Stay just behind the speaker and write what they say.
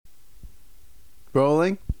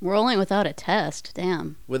Rolling? Rolling without a test.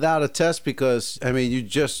 Damn. Without a test because, I mean, you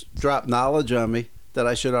just dropped knowledge on me that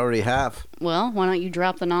I should already have. Well, why don't you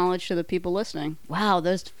drop the knowledge to the people listening? Wow,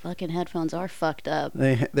 those fucking headphones are fucked up.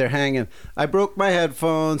 They're hanging. I broke my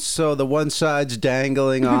headphones, so the one side's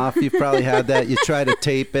dangling off. You've probably had that. You try to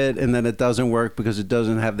tape it, and then it doesn't work because it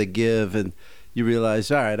doesn't have the give, and you realize,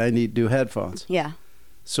 all right, I need new headphones. Yeah.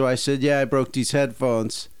 So I said, yeah, I broke these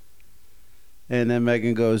headphones. And then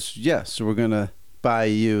Megan goes, yes, so we're going to buy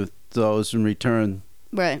you those and return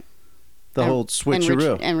Right. the whole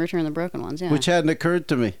switcheroo. And return the broken ones, yeah. Which hadn't occurred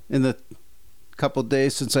to me in the couple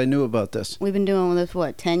days since I knew about this. We've been doing this,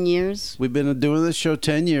 what, 10 years? We've been doing this show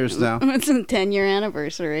 10 years now. It's a 10-year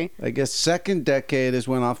anniversary. I guess second decade is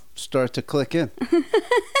when I'll start to click in.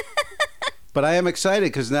 But I am excited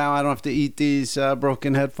because now I don't have to eat these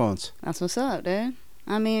broken headphones. That's what's up, dude.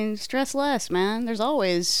 I mean, stress less, man. There's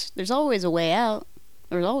always a way out.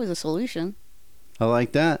 There's always a solution. I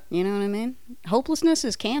like that. You know what I mean? Hopelessness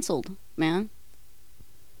is canceled, man.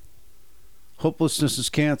 Hopelessness is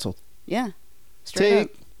canceled. Yeah. Straight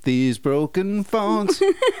Take these broken phones.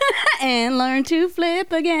 And learn to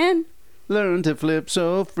flip again. Learn to flip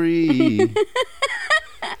so free.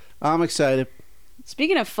 I'm excited.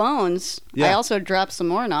 Speaking of phones, Yeah. I also dropped some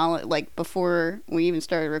more knowledge, like before we even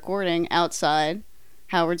started recording, outside.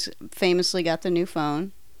 Howard's famously got the new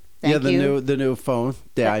phone. Thank you. the new phone,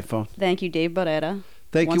 the iPhone. Thank you, Dave Barretta.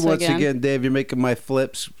 Thank you once again, Dave. You're making my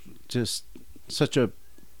flips just such a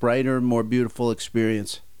brighter, more beautiful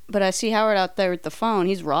experience. But I see Howard out there with the phone.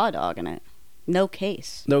 He's raw dogging it. No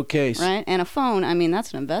case. No case. Right? And a phone, I mean,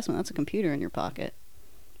 that's an investment. That's a computer in your pocket.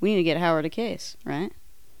 We need to get Howard a case, right?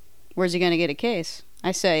 Where's he going to get a case?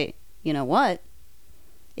 I say, you know what?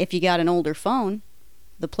 If you got an older phone,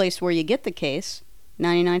 the place where you get the case,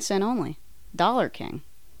 99-cent only. Dollar King.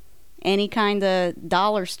 Any kind of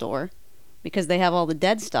dollar store, because they have all the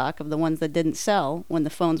dead stock of the ones that didn't sell when the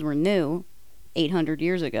phones were new 800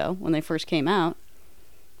 years ago when they first came out.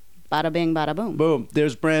 Bada bing, bada boom. Boom.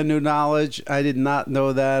 There's brand new knowledge. I did not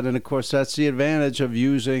know that. And, of course, that's the advantage of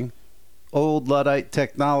using old Luddite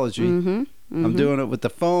technology. Mm-hmm. I'm doing it with the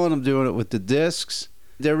phone. I'm doing it with the discs.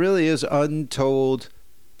 There really is untold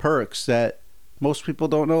perks that most people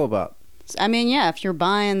don't know about. I mean, yeah, if you're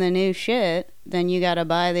buying the new shit, then you got to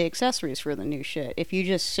buy the accessories for the new shit. If you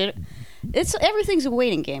just sit... Everything's a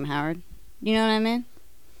waiting game, Howard. You know what I mean?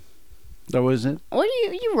 Oh, is it? What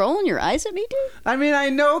are you rolling your eyes at me, dude? I mean, I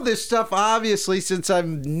know this stuff, obviously, since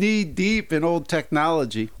I'm knee-deep in old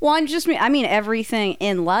technology. Well, I mean, everything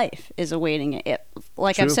in life is awaiting it.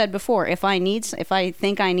 Like True. I've said before, if I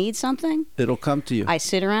think I need something, It'll come to you. I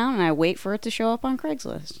sit around and I wait for it to show up on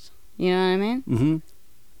Craigslist. You know what I mean? Mm-hmm.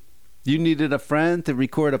 You needed a friend to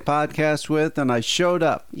record a podcast with, and I showed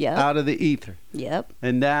up out of the ether. Yep.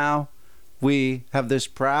 And now we have this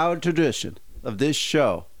proud tradition of this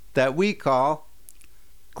show that we call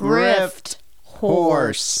Grift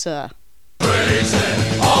Horse. Crazy,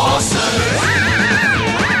 awesome.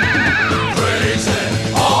 Crazy,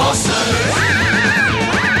 awesome.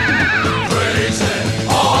 Crazy,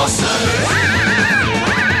 awesome.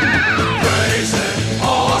 Crazy,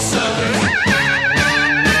 awesome.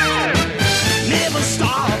 Never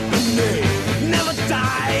stop and they never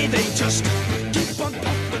die. They just keep on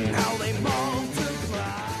pumping how they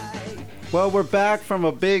multiply. Well, we're back from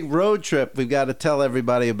a big road trip we've got to tell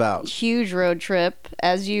everybody about. Huge road trip.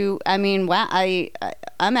 Wow.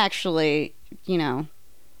 I'm actually,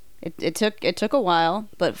 it took a while,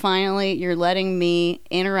 but finally you're letting me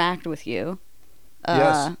interact with you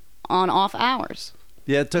Yes. on off hours.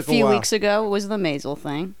 Yeah, it took A a few while. weeks ago was the Maisel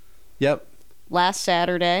thing. Yep. Last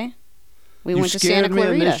Saturday, we You went to scared Santa me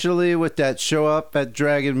Clarita. initially with that show up at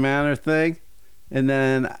Dragon Manor thing, and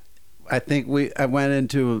then I think I went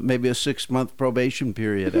into maybe a 6-month probation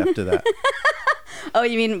period after that. Oh,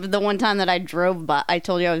 you mean the one time that I drove by? I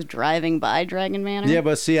told you I was driving by Dragon Manor? Yeah,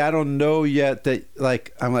 but see, I don't know yet that,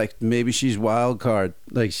 I'm like, maybe she's wild card.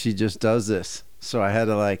 Like, she just does this. So I had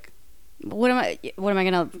to, What am I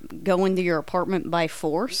going to go into your apartment by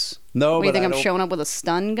force? no, What, do you but think I'm showing up with a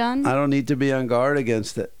stun gun? I don't need to be on guard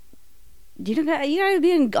against it. You gotta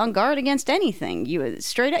be on guard against anything. You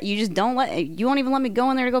straight up. You just don't you won't even let me go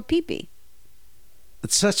in there to go pee pee.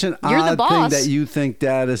 It's such an You're the odd thing boss. that you think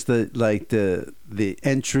that is the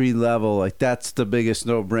entry level. Like, that's the biggest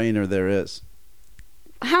no-brainer there is.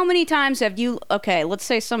 How many times have you? Okay, let's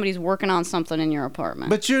say somebody's working on something in your apartment.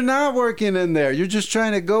 But you're not working in there. You're just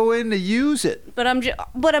trying to go in to use it. But I'm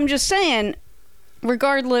just saying.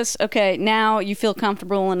 Regardless, okay, now you feel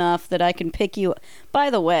comfortable enough that I can pick you. By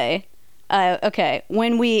the way, okay,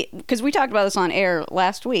 because we talked about this on air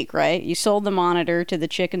last week, right? You sold the monitor to the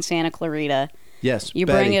chick in Santa Clarita, Yes, You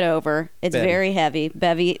Betty. bring it over. It's Betty. very heavy.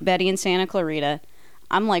 Betty in Santa Clarita.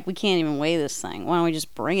 I'm like, we can't even weigh this thing. Why don't we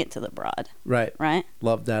just bring it to the broad, Right. right?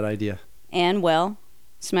 Love that idea. And, well,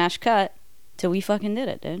 smash cut till we fucking did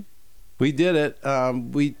it, dude. We did it.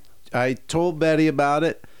 I told Betty about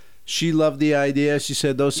it. She loved the idea. She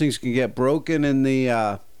said those things can get broken in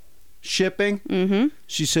the shipping. Mm-hmm.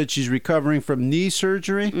 She said she's recovering from knee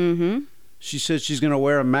surgery. Mm-hmm. She said she's going to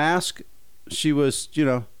wear a mask. She was,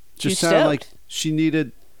 just She's sounded like stoked. she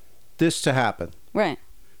needed this to happen. Right.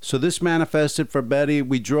 So this manifested for Betty.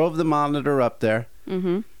 We drove the Monitor up there.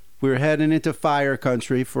 Mm-hmm. We were heading into fire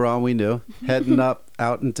country for all we knew, heading up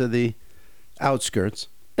out into the outskirts.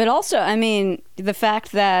 But also, I mean, the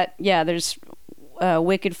fact that, yeah, there's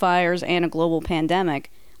wicked fires and a global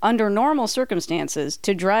pandemic, under normal circumstances,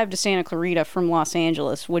 to drive to Santa Clarita from Los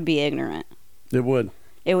Angeles would be ignorant. It would.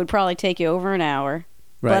 It would probably take you over an hour.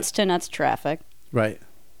 Right. Butts to nuts traffic. Right.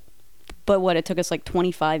 But what, it took us like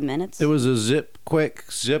 25 minutes? It was a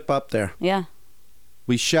quick zip up there. Yeah.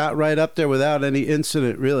 We shot right up there without any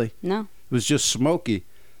incident, really. No. It was just smoky.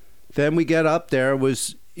 Then we get up there. It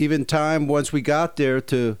was even time once we got there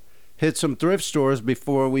to hit some thrift stores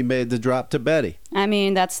before we made the drop to Betty. I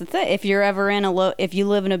mean, that's the thing. If you're ever in if you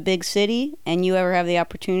live in a big city and you ever have the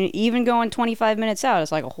opportunity, even going 25 minutes out,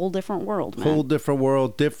 it's like a whole different world, man. Whole different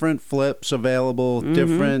world, different flips available,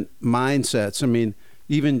 different mindsets. I mean,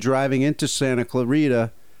 even driving into Santa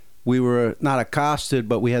Clarita, we were not accosted,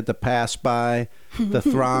 but we had to pass by the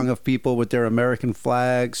throng of people with their American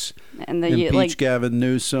flags, And impeach like, Gavin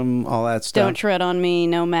Newsom, all that stuff. don't tread on me,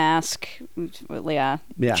 no mask. Yeah.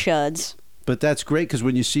 Yeah. Chuds. But that's great because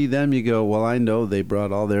when you see them, you go, well, I know they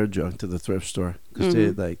brought all their junk to the thrift store because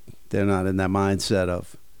they're not in that mindset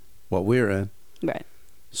of what we're in. Right.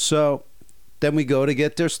 So then we go to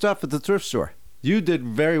get their stuff at the thrift store. You did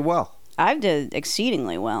very well. I did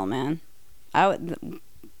exceedingly well, man.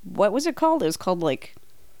 What was it called? It was called like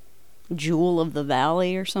Jewel of the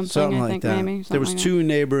Valley or something. I think that. maybe. There was Something like two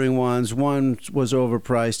neighboring ones. One was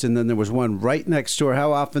overpriced, and then there was one right next door.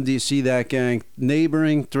 How often do you see that, gang?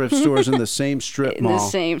 Neighboring thrift stores in the same strip that. mall. The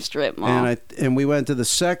same strip mall. And we went to the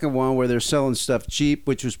second one where they're selling stuff cheap,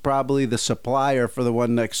 which was probably the supplier for the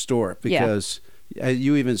one next door because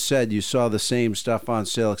you even said you saw the same stuff on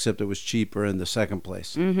sale except it was cheaper in the second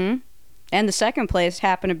place. Mm-hmm. And the second place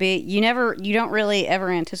happened to be you don't really ever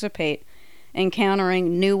anticipate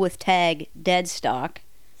encountering new with tag dead stock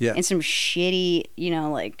Yeah. in some shitty,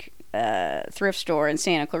 thrift store in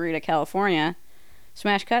Santa Clarita, California.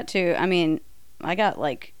 Smash cut to, I mean, I got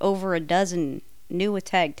like over a dozen new with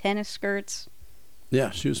tag tennis skirts.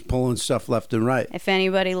 Yeah, she was pulling stuff left and right. If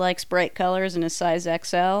anybody likes bright colors in a size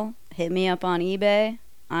XL, hit me up on eBay.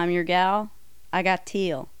 I'm your gal. I got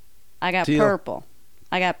teal. I got Teal. purple.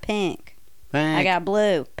 I got pink. I Pink. got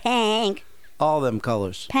blue. Pink. All them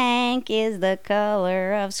colors. Pink is the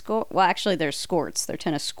color of skort. Well, actually, they're skorts. They're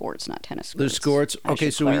tennis skorts, not tennis skirts. There's scores. I Okay,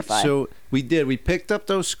 should so clarify. we did. We picked up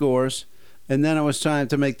those scores, and then it was time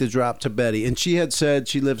to make the drop to Betty. And she had said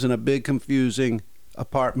she lives in a big, confusing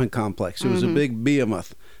apartment complex. It was a big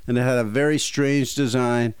behemoth, and it had a very strange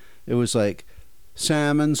design. It was like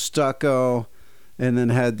salmon stucco, and then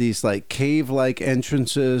had these like cave-like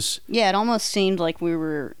entrances. Yeah, it almost seemed like we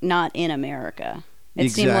were not in America. It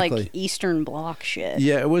seemed Exactly. like Eastern Bloc shit.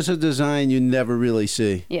 Yeah, it was a design you never really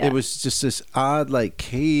see. Yeah. It was just this odd like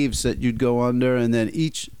caves that you'd go under, and then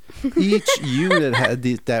each unit had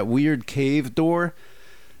that weird cave door.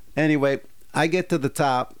 Anyway, I get to the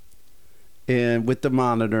top, and with the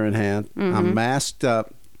monitor in hand, I'm masked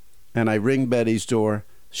up, and I ring Betty's door.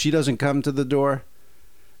 She doesn't come to the door,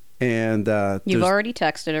 and You've there's already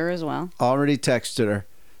texted her as well. already texted her.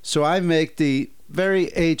 So I make the very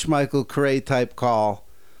H. Michael Cray type call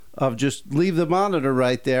of just leave the monitor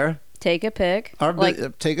right there. Take a pic.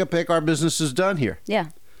 Take a pic. Our business is done here. Yeah.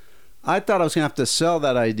 I thought I was going to have to sell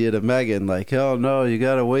that idea to Megan. Like, oh, no, you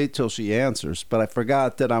got to wait till she answers. But I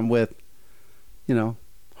forgot that I'm with,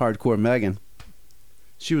 hardcore Megan.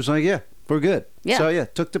 She was like, yeah, we're good. Yeah. So, yeah,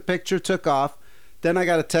 took the picture, took off. Then I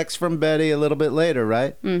got a text from Betty a little bit later,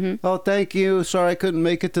 right? Mm-hmm. Oh, thank you. Sorry I couldn't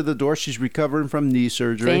make it to the door. She's recovering from knee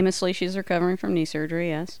surgery. Famously, she's recovering from knee surgery,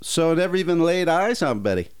 yes. So never even laid eyes on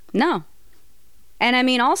Betty. No. And I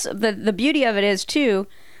mean, also, the beauty of it is, too,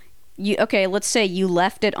 let's say you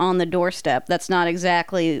left it on the doorstep. That's not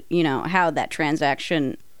exactly, how that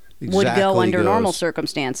transaction would go Exactly under goes. normal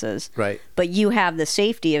circumstances. Right. But you have the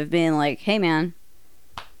safety of being like, hey, man,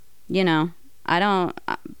 we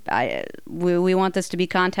want this to be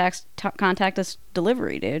contactless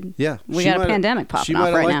delivery, dude. Yeah. We She got a might- pandemic popping She off might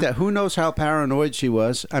have right liked now. that. Who knows how paranoid she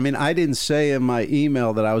was? I mean, I didn't say in my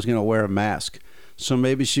email that I was going to wear a mask. So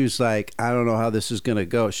maybe she was like, I don't know how this is going to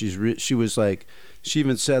go. She was like, she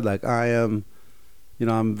even said like, I'm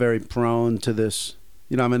very prone to this.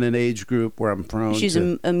 I'm in an age group where I'm prone She's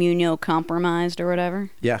to. immunocompromised or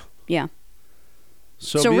whatever. Yeah. Yeah.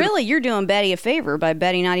 So So really, you're doing Betty a favor by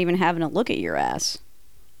Betty not even having to look at your ass.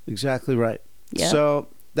 Exactly right. Yep. So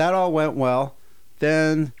that all went well.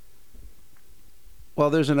 Then, well,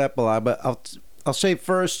 there's an epilogue, but I'll say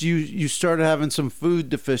first, you started having some food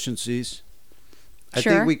deficiencies. I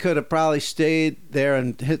Sure. think we could have probably stayed there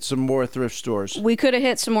and hit some more thrift stores. We could have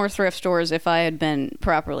hit some more thrift stores if I had been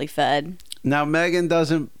properly fed. Now, Megan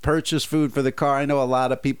doesn't purchase food for the car. I know a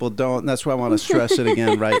lot of people don't, and that's why I want to stress it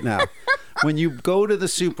again right now. When you go to the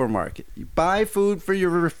supermarket, you buy food for your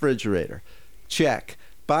refrigerator. Check.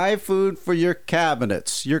 Buy food for your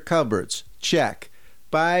cabinets, your cupboards. Check.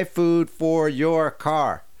 Buy food for your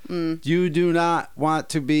car. You do not want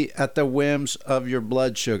to be at the whims of your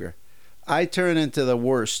blood sugar. I turn into the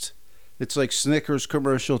worst. It's like Snickers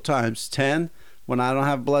commercial times 10. When I don't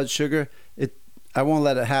have blood sugar, I won't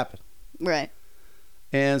let it happen. Right.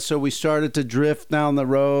 And so we started to drift down the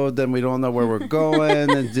road. Then we don't know where we're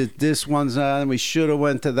going. And this one's on. We should have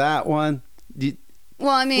went to that one. Well,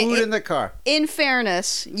 I mean, Food in the car. in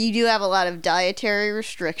fairness, you do have a lot of dietary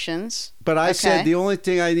restrictions. But I Okay. said the only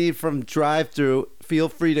thing I need from drive-through, feel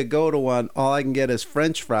free to go to one. All I can get is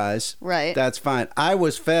French fries. Right. That's fine. I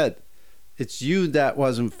was fed. It's you that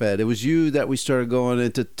wasn't fed. It was you that we started going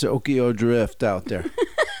into Tokyo Drift out there.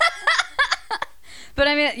 But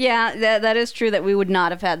I mean, yeah, that is true that we would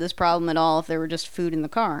not have had this problem at all if there were just food in the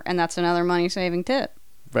car. And that's another money-saving tip.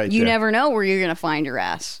 Right You there. never know where you're going to find your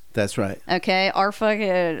ass. That's right. Okay? Our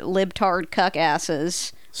fucking libtard cuck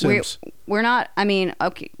asses. Sims. We're not, I mean,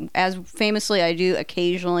 okay, as famously, I do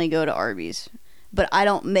occasionally go to Arby's. But I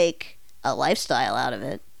don't make a lifestyle out of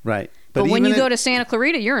it. Right. But when even you go to Santa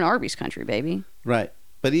Clarita, you're in Arby's country, baby. Right.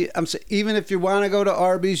 But I'm saying, even if you want to go to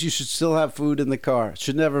Arby's, you should still have food in the car.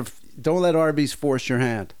 Don't let Arby's force your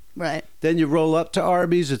hand. Right. Then you roll up to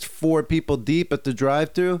Arby's. It's 4 people deep at the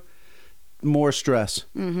drive-thru. More stress.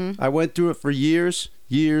 Mm-hmm. I went through it for years.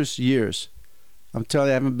 I'm telling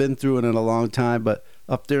you, I haven't been through it in a long time. But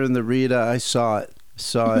up there in the Rita, I saw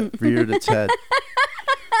it. Reared its head.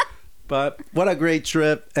 But what a great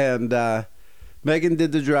trip. And Megan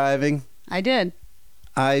did the driving. I did.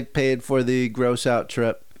 I paid for the gross out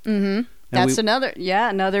trip. Mm-hmm. That's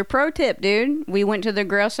another pro tip, dude. We went to the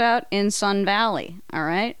gross out in Sun Valley, all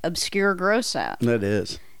right? Obscure gross out. That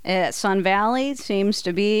is. Sun Valley seems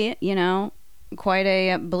to be, quite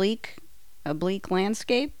a bleak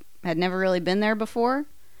landscape. Had never really been there before.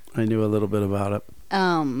 I knew a little bit about it.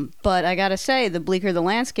 But I gotta say, the bleaker the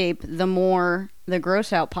landscape, the more the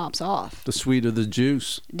gross out pops off. The sweeter the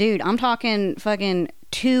juice. Dude, I'm talking fucking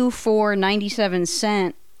 2 for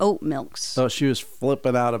 97-cent oat milks. Oh, she was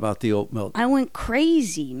flipping out about the oat milk. I went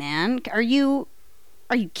crazy, man. Are you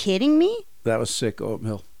kidding me? That was sick oat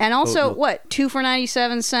milk. And also, milk. what? 2 for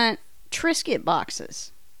 97-cent Triscuit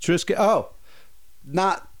boxes. Triscuit. Oh,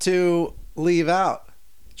 not to leave out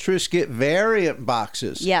Triscuit variant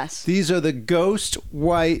boxes. Yes. These are the Ghost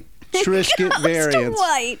White Triscuit Ghost variants.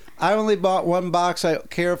 White. I only bought one box. I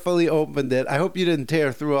carefully opened it. I hope you didn't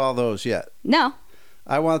tear through all those yet. No.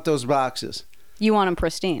 I want those boxes. You want them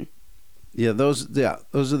pristine. Yeah, those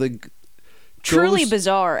are the Truly Ghost-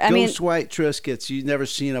 bizarre. I mean, Ghost White Triscuits. You've never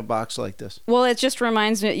seen a box like this. well, it just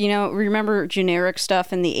reminds me, remember generic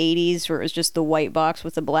stuff in the 80s where it was just the white box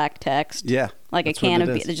with the black text? Yeah. Like a that's can what of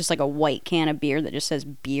it beer, is. just like a white can of beer that just says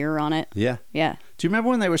beer on it. Yeah. Yeah. Do you remember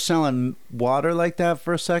when they were selling water like that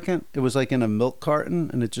for a second? It was like in a milk carton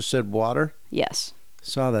and it just said water. Yes.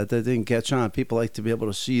 Saw that. That didn't catch on. People like to be able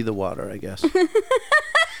to see the water, I guess.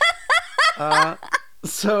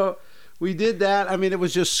 So we did that. I mean, it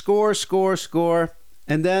was just score.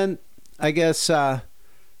 And then I guess that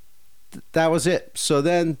was it. So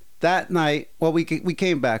then that night, well, we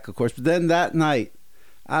came back, of course. But then that night,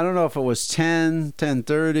 I don't know if it was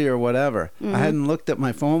 10:30 or whatever. Mm-hmm. I hadn't looked at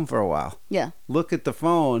my phone for a while. Yeah. Look at the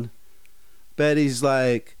phone. Betty's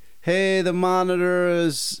like, hey, the monitor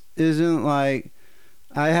isn't like,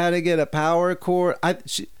 I had to get a power cord.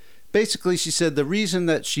 Basically, she said the reason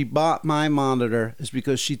that she bought my monitor is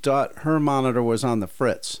because she thought her monitor was on the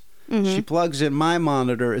fritz. Mm-hmm. She plugs in my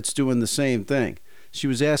monitor, it's doing the same thing. She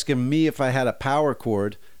was asking me if I had a power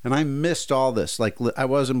cord, and I missed all this. Like, I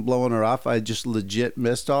wasn't blowing her off. I just legit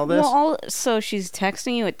missed all this. Well, so she's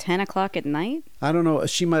texting you at 10 o'clock at night? I don't know.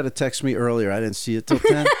 She might have texted me earlier. I didn't see it till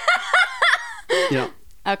 10.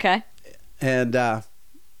 Okay. And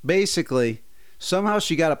basically, somehow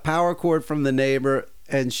she got a power cord from the neighbor,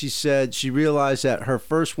 and she said she realized that her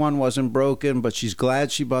first one wasn't broken, but she's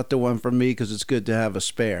glad she bought the one from me because it's good to have a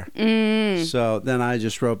spare. So then I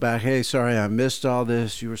just wrote back, hey, sorry I missed all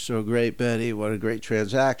this. You were so great, Betty. What a great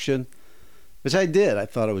transaction. Which I did. I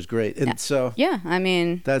thought it was great. And so Yeah, I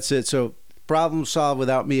mean, that's it. So problem solved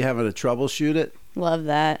without me having to troubleshoot it. love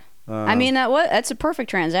that. I mean, that's a perfect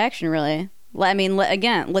transaction, really. I mean,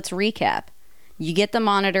 again, let's recap. You get the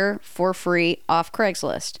monitor for free off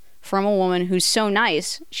Craigslist from a woman who's so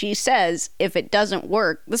nice. She says if it doesn't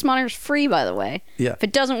work, this monitor's free, by the way. Yeah. If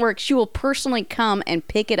it doesn't work, she will personally come and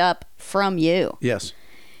pick it up from you. Yes.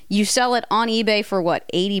 You sell it on eBay for what,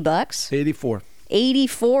 $80? 84.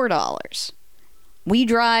 $84. We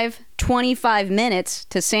drive 25 minutes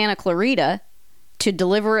to Santa Clarita to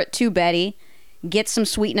deliver it to Betty, get some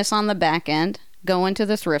sweetness on the back end, go into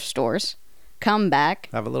the thrift stores, come back.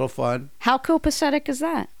 Have a little fun. How copacetic is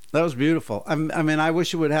that? That was beautiful. I mean, I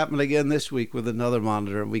wish it would happen again this week with another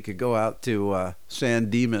monitor and we could go out to San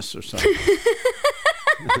Dimas or something.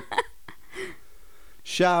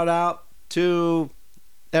 Shout out to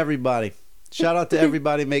everybody. Shout out to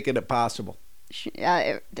everybody making it possible.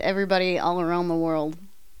 Everybody all around the world.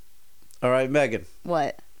 All right, Megan,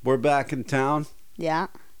 What? we're back in town. Yeah.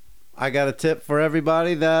 I got a tip for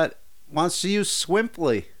everybody that wants to use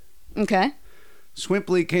Swimply. Okay.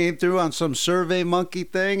 Swimply came through on some Survey Monkey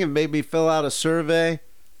thing and made me fill out a survey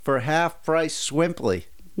for half price Swimply.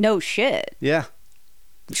 No shit. Yeah.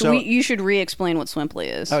 So, You should re-explain what Swimply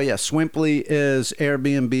is. oh yeah, Swimply is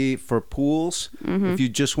Airbnb for pools. If you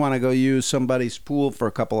just want to go use somebody's pool for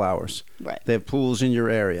a couple hours. Right. They have pools in your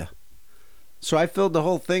area. So I filled the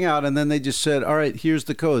whole thing out and then they just said, all right, here's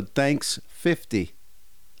the code. Thanks 50.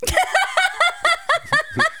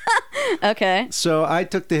 Okay. So I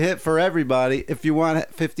took the hit for everybody. If you want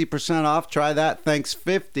 50% off, try that. Thanks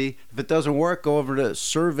 50. If it doesn't work, go over to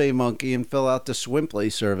Survey Monkey and fill out the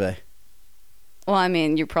Swimply survey. Well, I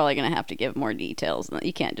mean, you're probably going to have to give more details.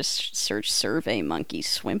 You can't just search Survey Monkey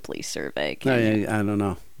Swimply survey, can you? I don't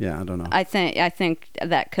know. Yeah, I don't know. I think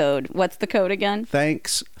that code. What's the code again?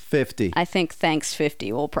 Thanks 50. I think thanks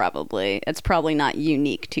 50 will probably. It's probably not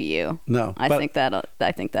unique to you. No, I think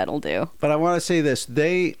that'll do. But I want to say this: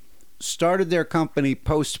 they started their company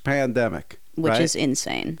post-pandemic, Which right? is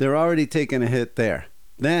insane. They're already taking a hit there.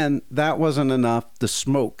 Then that wasn't enough. The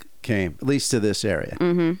smoke came, at least to this area.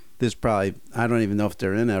 There's probably, I don't even know if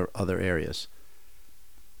they're in other areas.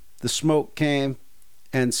 The smoke came,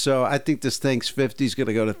 and so I think this thanks 50 is going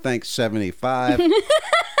to go to thanks 75,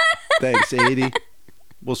 thanks 80.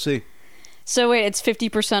 We'll see. So wait, it's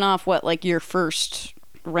 50% off what, like your first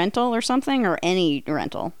rental or something, or any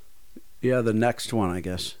rental? Yeah, the next one, I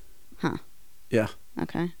guess. Huh. Yeah.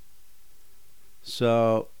 Okay.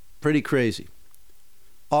 So, pretty crazy.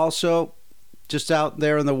 Also, just out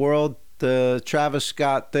there in the world, the Travis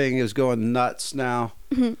Scott thing is going nuts now.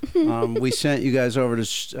 We sent you guys over to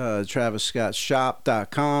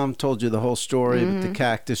TravisScottShop.com, told you the whole story with the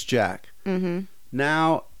Cactus Jack.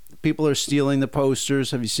 Now, people are stealing the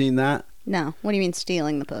posters. Have you seen that? No. What do you mean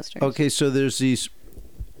stealing the posters? Okay, so there's these...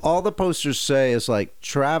 All the posters say is like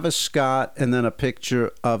Travis Scott and then a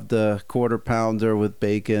picture of the Quarter Pounder with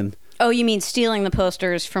bacon. Oh, you mean stealing the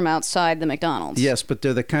posters from outside the McDonald's? Yes, but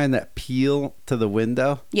they're the kind that peel to the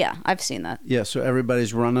window. Yeah, I've seen that. Yeah, so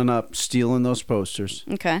everybody's running up, stealing those posters.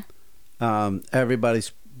 Okay.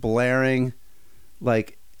 Everybody's blaring,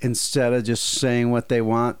 like instead of just saying what they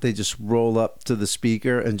want, they just roll up to the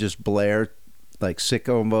speaker and just blare like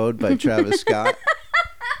Sicko Mode by Travis Scott.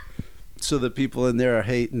 So the people in there are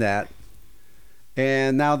hating that.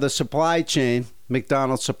 And now the supply chain,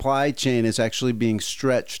 McDonald's supply chain, is actually being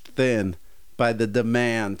stretched thin by the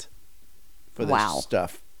demand for this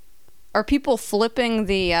stuff. Are people flipping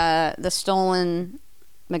the stolen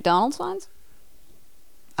McDonald's signs?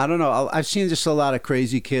 I don't know. I've seen just a lot of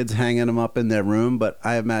crazy kids hanging them up in their room, but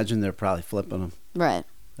I imagine they're probably flipping them. Right.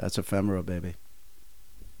 That's ephemera, baby.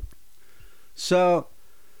 So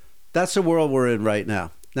that's the world we're in right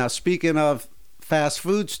now. Now, speaking of fast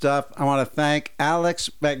food stuff, I want to thank Alex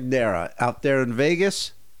Magnera out there in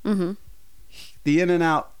Vegas. Mm-hmm. The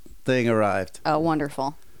In-N-Out thing arrived. Oh,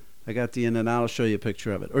 wonderful. I got the In-N-Out. I'll show you a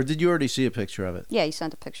picture of it. Or did you already see a picture of it? Yeah, you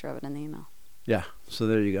sent a picture of it in the email. Yeah. So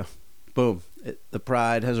there you go. Boom. The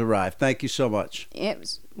pride has arrived. Thank you so much.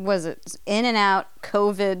 It was In-N-Out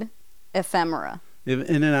COVID ephemera.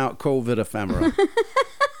 In-N-Out COVID ephemera.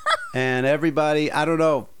 And everybody, I don't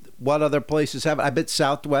know what other places have it. I bet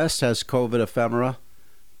Southwest has COVID ephemera.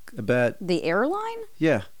 I bet. The airline?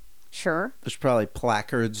 Yeah. Sure. There's probably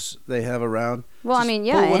placards they have around. Well, Just I mean,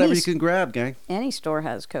 yeah. pull whatever you can grab, gang. Any store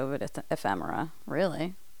has COVID ephemera,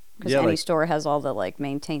 really. Because Yeah, any like- store has all the like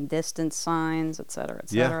maintain distance signs, et cetera,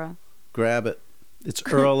 et Yeah. cetera. Grab it. It's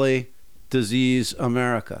early disease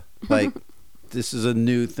America. Like, this is a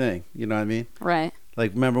new thing. You know what I mean? Right.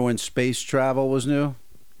 Like, remember when space travel was new?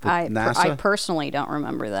 With I NASA? personally don't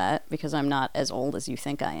remember that because I'm not as old as you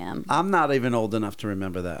think I am. I'm not even old enough to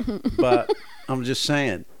remember that. But I'm just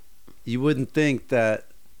saying, you wouldn't think that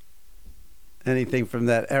anything from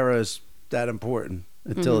that era is that important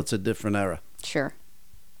until it's a different era. Sure.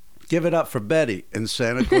 Give it up for Betty in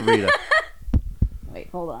Santa Clarita. Wait,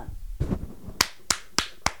 hold on.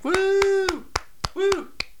 Woo! Woo!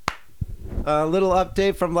 A little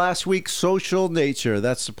update from last week's Social Nature.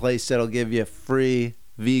 That's the place that'll give you free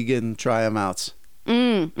vegan try 'em outs.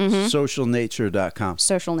 Socialnature.com.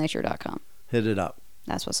 Socialnature.com. Hit it up.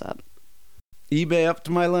 That's what's up. eBay up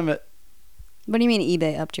to my limit. What do you mean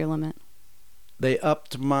eBay upped your limit? They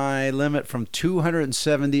upped my limit from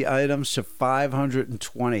 270 items to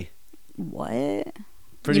 520. What?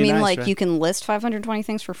 Pretty you mean nice, like right? you can list 520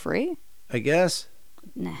 things for free? I guess.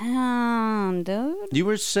 Nah, dude. You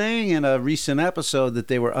were saying in a recent episode that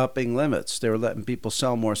they were upping limits. They were letting people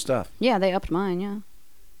sell more stuff. Yeah, they upped mine, yeah.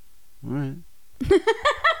 All right.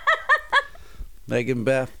 Megan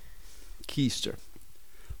Beth Keister.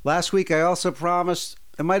 Last week I also promised,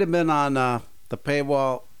 it might have been on the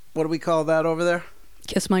paywall. What do we call that over there?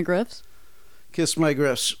 Kiss my griffs? Kiss My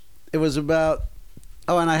Griffs. It was about,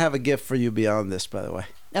 oh, and I have a gift for you beyond this, by the way.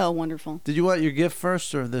 Oh, wonderful. Did you want your gift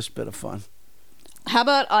first or this bit of fun? How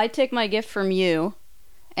about I take my gift from you,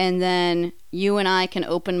 and then you and I can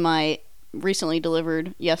open my recently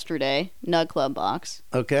delivered yesterday Nug Club box,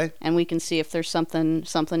 Okay. and we can see if there's something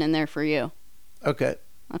in there for you. Okay.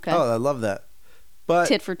 Okay. Oh, I love that. But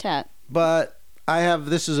Tit for tat. But I have,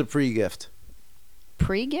 this is a pre-gift.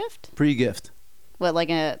 Pre-gift? Pre-gift. What, like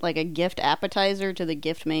a gift appetizer to the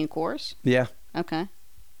gift main course? Yeah. Okay.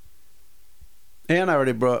 And I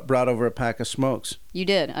already brought over a pack of smokes. You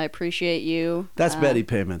did. I appreciate you. That's Betty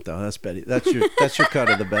payment, though. That's Betty. That's your cut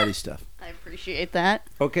of the Betty stuff. I appreciate that.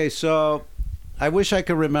 Okay, so I wish I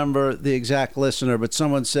could remember the exact listener, but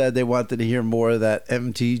someone said they wanted to hear more of that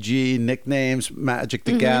MTG nicknames, Magic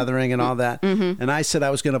the Gathering, and all that. And I said I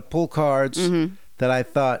was going to pull cards that I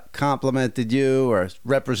thought complimented you or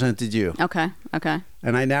represented you. Okay. Okay.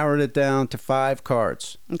 And I narrowed it down to 5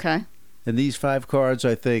 cards. Okay. And these 5 cards,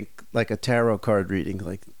 I think, like a tarot card reading,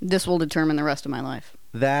 like This will determine the rest of my life.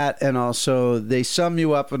 that, and also they sum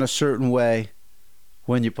you up in a certain way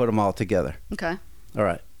when you put them all together. Okay. All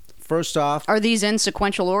right. First off, Are these in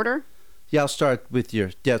sequential order? yeah, I'll start with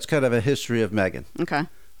your, yeah, it's kind of a history of Megan. Okay.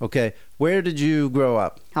 Okay, where did you grow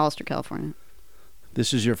up? Hollister, California.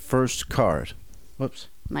 This is your first card. Whoops.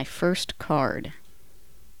 My first card.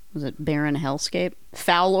 Was it Baron Hellscape?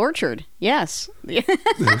 Foul Orchard. Yes.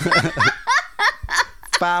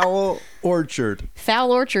 Foul Orchard.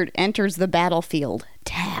 Foul Orchard enters the battlefield.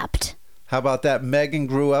 Tapped. How about that? Megan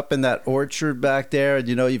grew up in that orchard back there, and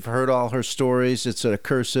you know, you've heard all her stories. It's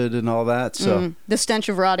accursed and all that, so The stench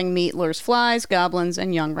of rotting meat lures flies, goblins,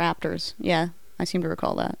 and young raptors. Yeah, I seem to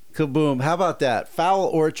recall that. kaboom. How about that? Foul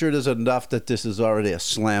Orchard is enough that this is already a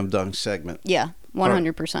slam dunk segment. Yeah,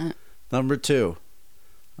 100%. Number 2,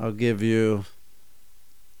 I'll give you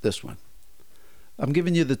this one. I'm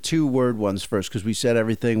giving you the 2-word ones first because we said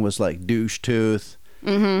everything was like douche tooth,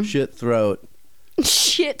 shit throat.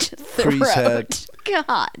 Shit Freeze head. throat.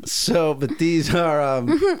 God. So, but these are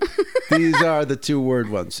the 2-word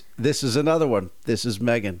ones. This is another one. This is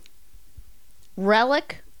Megan.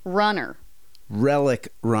 Relic Runner.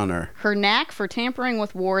 Relic Runner. Her knack for tampering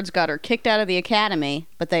with wards got her kicked out of the academy,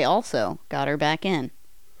 but they also got her back in.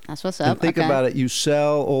 That's what's up. And think about it. You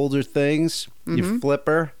sell older things. You flip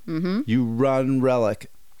her. You run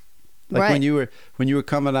Relic. Like Right. when you were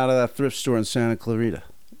coming out of that thrift store in Santa Clarita.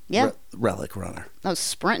 Yeah. Relic Runner. I was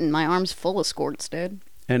sprinting. My arms full of squirts, dude.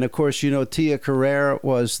 And of course, you know, Tia Carrere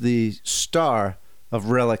was the star of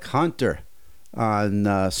Relic Hunter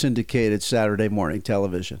on syndicated Saturday morning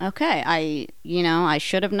television. Okay. I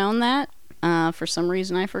should have known that. For some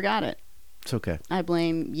reason, I forgot it. It's okay. I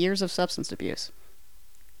blame years of substance abuse.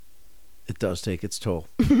 It does take its toll.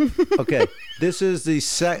 Okay, this is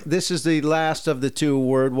the last of the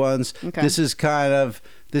 2-word ones. Okay. This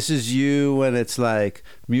is you when it's like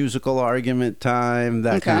musical argument time,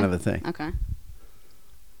 that Okay. kind of a thing. Okay.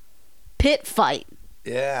 Pit fight.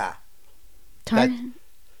 Yeah, Turn.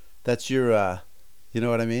 that's your. You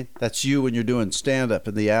know what I mean? That's you when you're doing stand up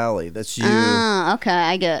in the alley. That's you. Ah, okay.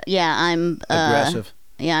 I get. Yeah, I'm Aggressive.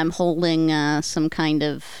 Yeah, I'm holding some kind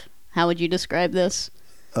of. How would you describe this?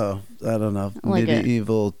 Oh, I don't know. Like a-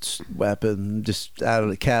 Medieval weapon. Just out of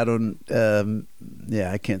the cat on.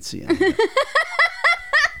 Yeah, I can't see anything.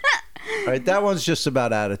 All right, that one's just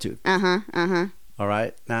about attitude. Uh-huh. All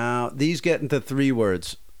right, now these get into 3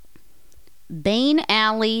 words. Bain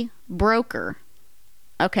Alley broker.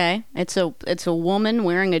 Okay, it's a woman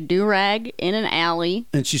wearing a do-rag in an alley,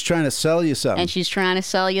 And she's trying to sell you something. and she's trying to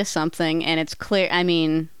sell you something, and it's clear. I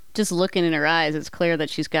mean, just looking in her eyes, it's clear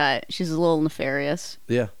that she's a little nefarious.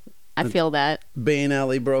 Yeah. I feel that. Bain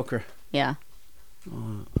Alley broker. Yeah.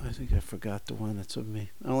 I think I forgot the one that's of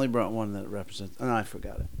me. I only brought one that represents. Oh, no, I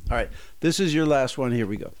forgot it. All right, this is your last one. Here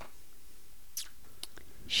we go.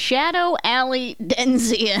 Shadow Alley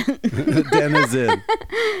Denzian. Denizen.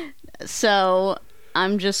 So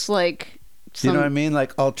I'm just like, You know what I mean?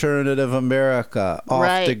 Like alternative America, off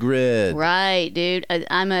Right. the grid. right, dude.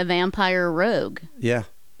 I'm a vampire rogue. Yeah.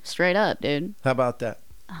 Straight up, dude. How about that?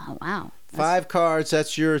 Oh wow. 5 cards.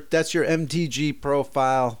 That's your MTG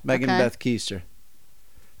profile, Megan Okay. Beth Keister.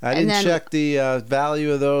 I And didn't then- check the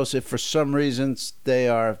value of those. If for some reason they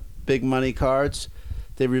are big money cards,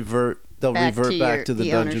 they'll revert back to the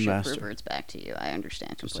Dungeon ownership Master. Reverts back to you. I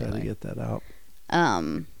understand Just had to completely. get that out.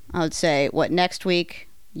 I would say next week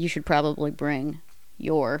you should probably bring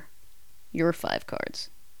your 5 cards.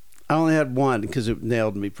 I only had one because it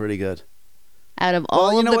nailed me pretty good. Out of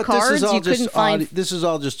all of the cards, you couldn't find This is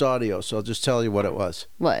all just audio, so I'll just tell you what it was.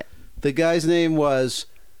 what? The guy's name was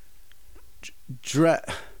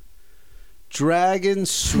Dragon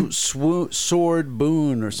Sword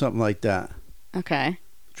Boone or something like that. Okay.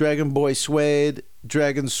 Dragon Boy Suede,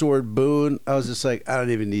 Dragon Sword Boone. I was just like, I don't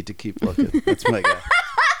even need to keep looking. That's my guy.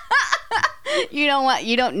 You know what?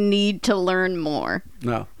 You don't need to learn more.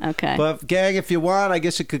 No. Okay. But gang, if you want, I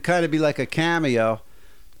guess it could kind of be like a cameo.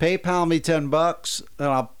 PayPal me $10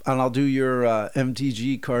 and I'll do your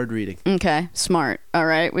MTG card reading. Okay. Smart. All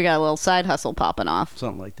right. We got a little side hustle popping off.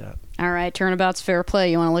 Something like that. All right. Turnabout's fair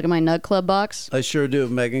play. You want to look at my Nug Club box? I sure do.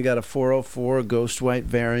 Megan got a 404 Ghost White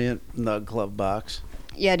variant Nug Club box.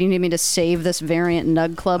 Yeah. Do you need me to save this variant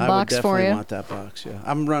Nug Club I would box for definitely you? want that box, yeah.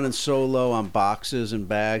 I'm running so low on boxes and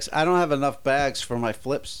bags. I don't have enough bags for my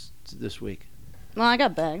flips this week. Well, I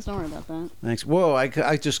got bags. Don't worry about that. Thanks. Whoa,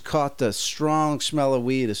 I just caught the strong smell of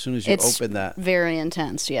weed as soon as you It's opened that. very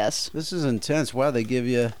intense. Yes. This is intense. Wow, they give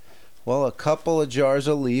you, a couple of jars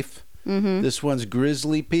of Leaf. Mm-hmm. This one's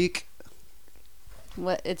Grizzly Peak.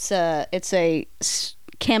 What? It's a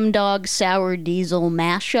Chem Dog Sour Diesel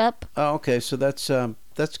mashup. Oh, okay. So that's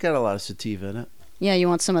got a lot of sativa in it. Yeah, you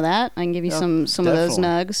want some of that? I can give you Yeah, some of those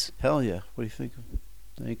definitely. nugs. Hell yeah. What do you think?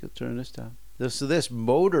 I think I'll turn this down. This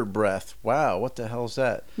Motor Breath. Wow, what the hell's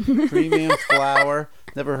that? Premium flower.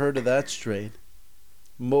 Never heard of that strain.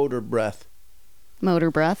 Motor Breath.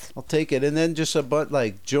 Motor breath. I'll take it. And then just a bunch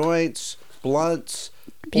like joints, blunts,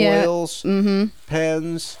 Yeah. oils, Mm-hmm.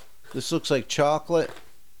 pens. This looks like chocolate.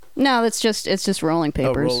 No, it's just rolling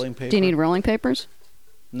papers. rolling Do you paper. need rolling papers?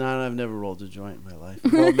 No, I've never rolled a joint in my life.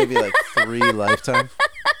 Well, maybe like 3 lifetime.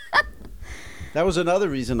 That was another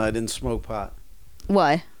reason I didn't smoke pot.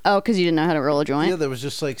 Why? Oh, because you didn't know how to roll a joint? Yeah, there was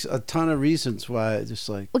just like a ton of reasons why I just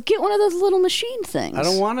like, Well, get one of those little machine things. I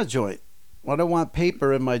don't want a joint. I don't want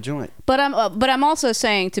paper in my joint. But I'm also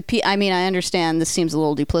saying I mean, I understand this seems a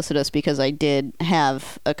little duplicitous because I did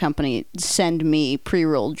have a company send me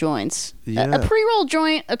pre-rolled joints. Yeah. A pre-rolled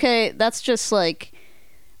joint, okay, that's just like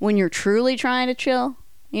when you're truly trying to chill.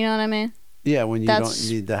 You know what I mean? Yeah, when you That's- don't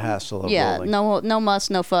need the hassle of Yeah, rolling. no muss,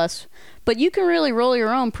 no fuss. But you can really roll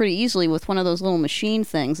your own pretty easily with one of those little machine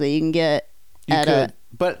things that you can get You at could,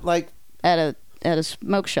 but like a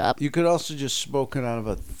smoke shop. you could also just smoke it out of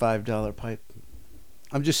a $5 pipe.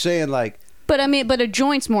 I'm just saying, like, But I mean, but a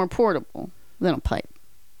joint's more portable than a pipe.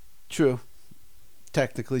 true,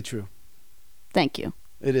 technically true. Thank you.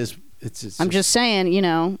 It is. It's I'm just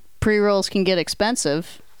saying, pre-rolls can get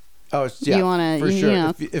expensive. Oh, it's, yeah, you wanna- for you sure.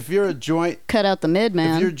 know. If you're a joint, Cut out the mid, if you're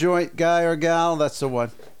a man. joint guy or gal, that's the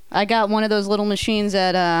one. I got one of those little machines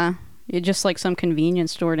at just like some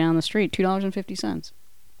convenience store down the street, $2.50.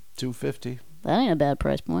 $2.50. That ain't a bad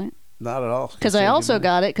price point. Not at all. Because I also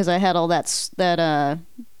got it because I had all that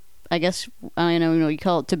I guess I don't know you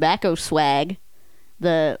call it tobacco swag.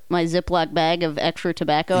 My Ziploc bag of extra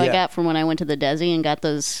tobacco I Yeah. got from when I went to the Desi and got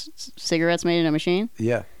those cigarettes made in a machine.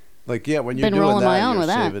 Yeah, like when you're Been doing rolling that, my own you're with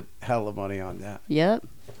that. saving hell of money on that. Yep.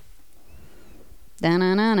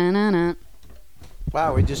 Da-na-na-na-na-na.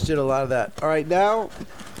 Wow, we just did a lot of that. All right, now,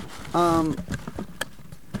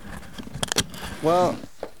 well,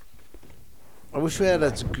 I wish we had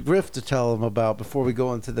a grift to tell them about before we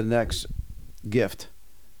go into the next gift.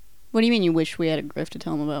 What do you mean you wish we had a grift to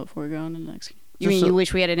tell them about before we go on to the next? You Just mean you a-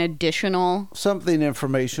 wish we had an additional? Something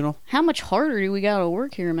informational. How much harder do we got to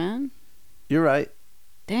work here, man? You're right.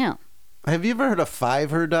 Damn. Have you ever heard of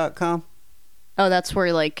Fiverr.com? Oh, that's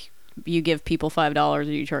where like you give people $5 or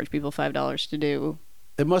you charge people $5 to do.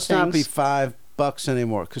 It must not be things. $5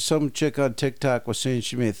 anymore, because some chick on TikTok was saying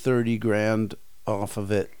she made 30 grand off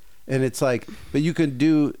of it, and it's like, but you can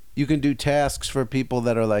do tasks for people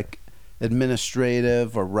that are like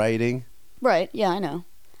administrative or writing. Right. Yeah, I know.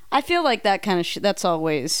 I feel like that kind of shit. That's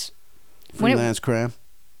always. When it- Freelance cram.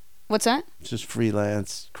 What's that? It's just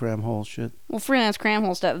freelance cram hole shit. Well, freelance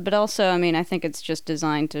cramhole stuff, but also, I mean, I think it's just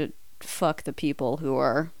designed to fuck the people who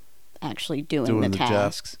are actually doing the job.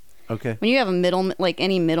 tasks. Okay. When you have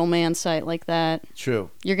any middleman site like that,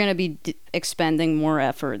 True. you're going to be expending more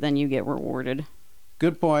effort than you get rewarded.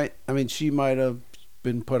 Good point. I mean, she might have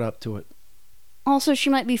been put up to it. Also, she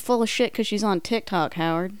might be full of shit because she's on TikTok,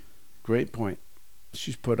 Howard. Great point.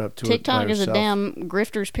 She's put up to TikTok it by is a herself. damn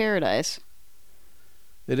grifter's paradise.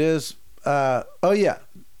 It is. Oh yeah.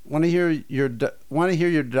 Want to hear your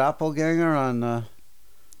doppelganger on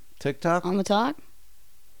TikTok? On the talk?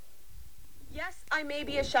 Yes, I may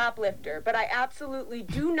be a shoplifter, but I absolutely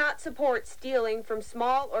do not support stealing from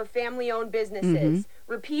small or family-owned businesses.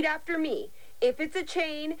 Repeat after me. If it's a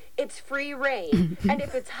chain, it's free reign. And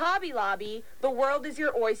if it's Hobby Lobby, the world is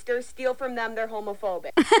your oyster. Steal from them, they're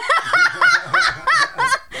homophobic.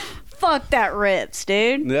 Fuck that rips,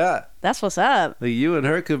 dude. Yeah. That's what's up. Like you and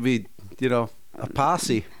her could be, a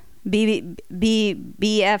posse.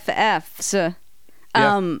 BFFs.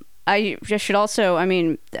 I just should also, I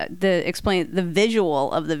mean, the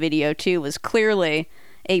visual of the video too was clearly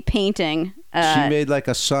a painting. She made like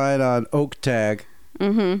a sign on oak tag.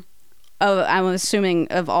 I'm assuming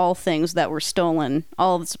of all things that were stolen,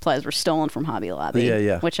 all of the supplies were stolen from Hobby Lobby.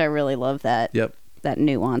 Yeah. Which I really love that. Yep. That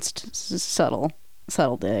nuanced, subtle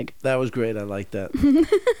dig. That was great. I like that.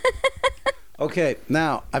 Okay,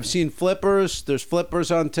 now I've seen flippers. There's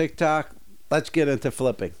flippers on TikTok. Let's get into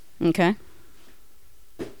flipping. Okay.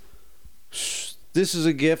 This is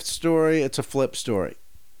a gift story. It's a flip story.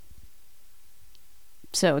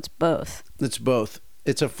 So it's both. It's both.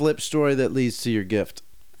 It's a flip story that leads to your gift.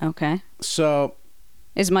 Okay. So,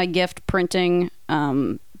 Is my gift printing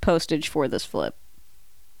postage for this flip?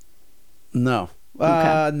 no.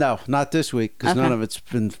 Okay. No, not this week, because Okay. none of it's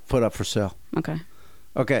been put up for sale. Okay.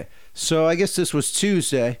 Okay, so I guess this was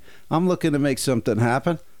Tuesday. I'm looking to make something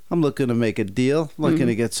happen. I'm looking to make a deal, looking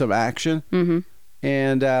to get some action.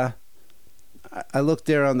 And I looked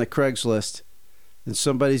there on the Craigslist, and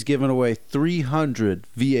somebody's giving away 300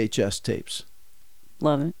 VHS tapes.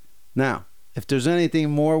 Love it. Now, if there's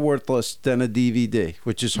anything more worthless than a DVD,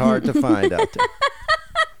 which is hard to find out there,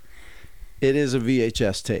 it is a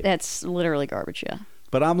VHS tape. That's literally garbage, yeah.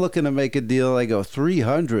 But I'm looking to make a deal. I go,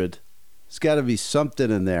 300? There's got to be something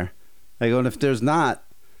in there. I go, and if there's not,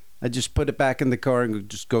 I just put it back in the car and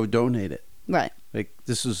just go donate it. Right. Like,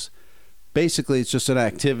 this is, basically, it's just an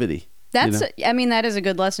activity. That's, you know? I mean, that is a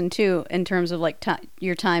good lesson, too, in terms of, like,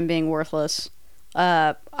 your time being worthless.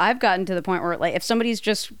 I've gotten to the point where, like, if somebody's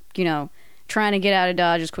just, trying to get out of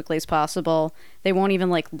Dodge as quickly as possible, they won't even,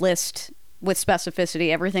 like, list with specificity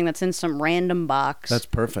everything that's in some random box. That's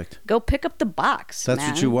perfect. Go pick up the box. That's man.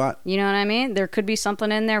 what you want. You know what I mean? There could be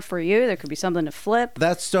something in there for you. There could be something to flip.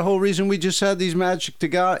 That's the whole reason we just had these Magic the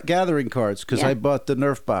Gathering cards, because Yeah. I bought the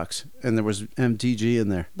Nerf box, and there was MTG in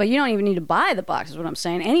there. But you don't even need to buy the box, is what I'm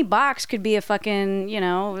saying. Any box could be a fucking,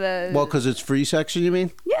 Well, because it's free section, you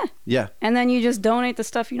mean? yeah. Yeah. And then you just donate the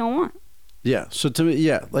stuff you don't want. Yeah. So to me,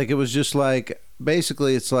 yeah, like it was just like,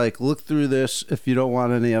 basically it's like, look through this. If you don't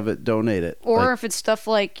want any of it, donate it. Or Like, if it's stuff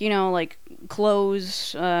like, like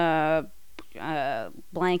clothes,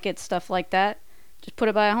 blankets, stuff like that, just put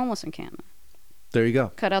it by a homeless encampment. there you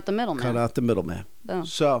go. Cut out the middleman. Cut out the middleman. Boom.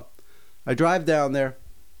 So I drive down there,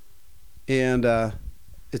 and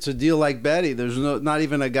it's a deal like Betty. There's not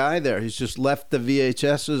even a guy there. He's just left the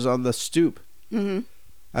VHSs on the stoop. Mm-hmm.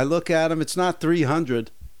 I look at him. It's not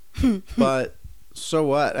 300, but so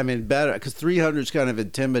what? I mean, better, because 300 is kind of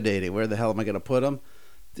intimidating. Where the hell am I going to put them?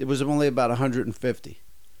 It was only about 150. It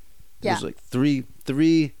Yeah. was like three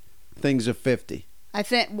things of 50.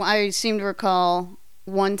 I seem to recall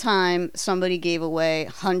one time somebody gave away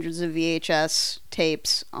hundreds of VHS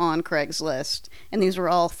tapes on Craigslist, and these were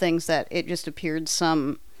all things that it just appeared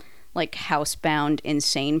some like housebound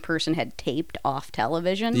insane person had taped off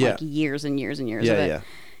television, Yeah. like years and years and years Yeah, of it. yeah.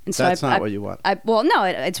 And so That's not what you want.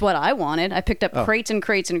 It's what I wanted. I picked up Oh. crates and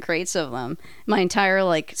crates and crates of them. My entire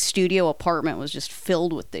like studio apartment was just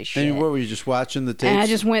filled with this shit. And what were you just watching the tapes? And I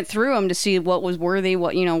just went through them to see what was worthy,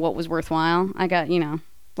 what was worthwhile. I got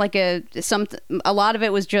like a lot of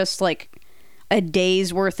it was just like a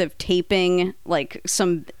day's worth of taping, like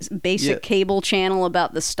some basic Yeah. cable channel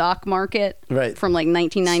about the stock market Right. from like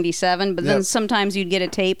 1997. But then Yep. sometimes you'd get a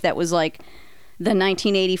tape that was like the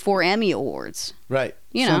 1984 Emmy Awards. Right.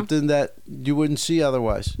 You know. Something that you wouldn't see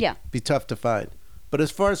otherwise. Yeah. Be tough to find. But as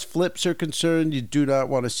far as flips are concerned, you do not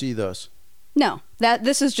want to see those. No,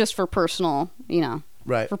 this is just for personal,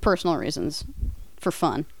 Right. for personal reasons, for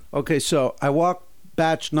fun. Okay, so I walk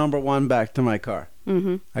batch number 1 back to my car.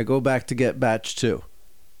 Mm-hmm. I go back to get batch 2.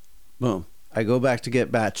 Boom. I go back to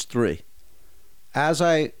get batch 3. As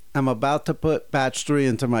I am about to put batch 3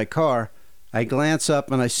 into my car, I glance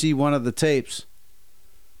up and I see one of the tapes.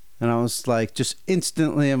 And I was like, just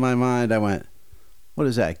instantly in my mind, I went, what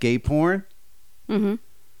is that, gay porn? Mm-hmm.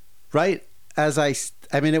 Right as I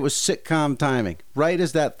mean, it was sitcom timing. Right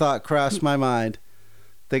as that thought crossed my mind,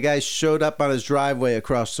 the guy showed up on his driveway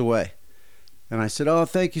across the way. And I said, oh,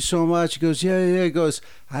 thank you so much. He goes, yeah. He goes,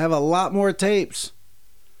 I have a lot more tapes.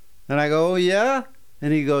 And I go, oh, yeah?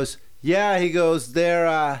 And he goes, yeah. He goes,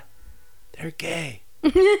 they're gay.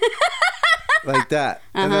 Like that.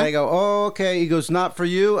 And then I go, oh, okay. He goes, not for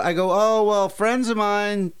you? I go, oh, well, friends of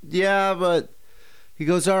mine, yeah, but... He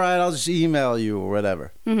goes, all right, I'll just email you or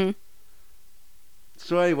whatever. Mm-hmm.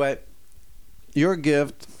 So anyway, your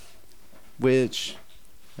gift, which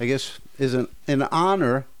I guess is in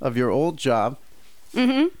honor of your old job.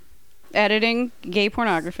 Mm-hmm. Editing gay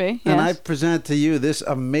pornography. And I Yes. present to you this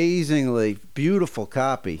amazingly beautiful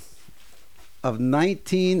copy of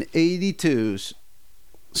 1982's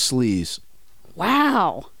Sleaze.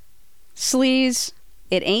 Wow. Sleaze,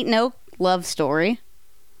 It Ain't No Love Story.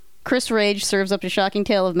 Chris Rage serves up a shocking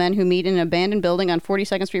tale of men who meet in an abandoned building on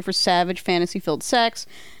 42nd Street for savage, fantasy-filled sex.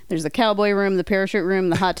 There's the cowboy room, the parachute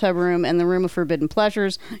room, the hot tub room, and the room of forbidden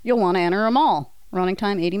pleasures. You'll want to enter them all. Running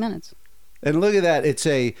time, 80 minutes. And look at that. It's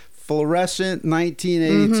a fluorescent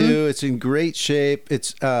 1982. It's in great shape.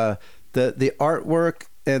 It's the artwork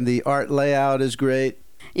and the art layout is great.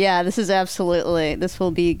 Yeah, this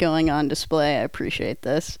will be going on display. I appreciate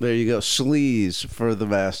this. There you go. Sleaze for the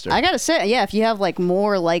master. I gotta say, yeah, if you have like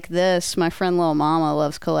more like this, my friend Lil Mama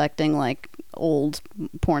loves collecting like old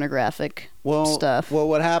pornographic stuff. Well,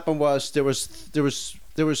 what happened was there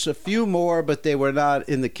was a few more, but they were not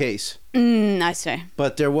in the case. I see.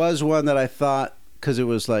 But there was one that I thought, because it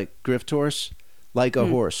was like Grift Horse, like a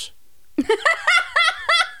horse.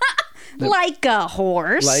 Like a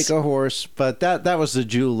horse. Like a horse. But that was the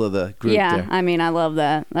jewel of the group yeah, there. I mean, I love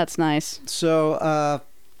that. That's nice. So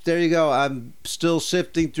there you go. I'm still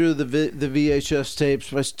sifting through the VHS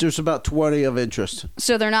tapes. But there's about 20 of interest.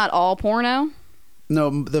 So they're not all porno?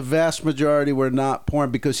 No, the vast majority were not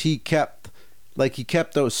porn because he kept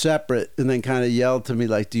those separate and then kind of yelled to me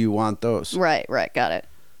like, do you want those? Right, got it.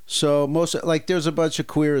 So there's a bunch of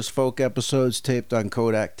Queer as Folk episodes taped on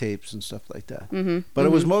Kodak tapes and stuff like that. But it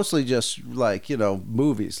was mostly just like,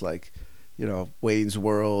 movies like, Wayne's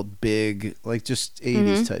World, Big, like just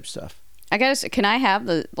 80s type stuff. I guess, can I have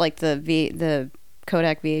the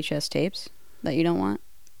Kodak VHS tapes that you don't want?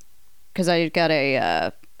 Because I got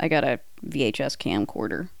a VHS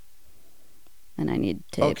camcorder and I need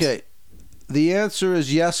tapes. Okay. The answer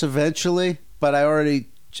is yes eventually, but I already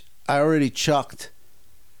chucked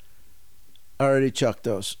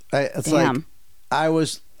those. Damn. I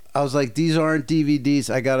was like, these aren't DVDs.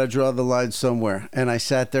 I got to draw the line somewhere. And I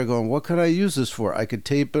sat there going, what could I use this for? I could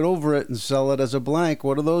tape it over it and sell it as a blank.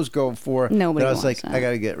 What do those go for? Nobody and I was wants like, that. I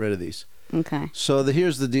got to get rid of these. Okay. So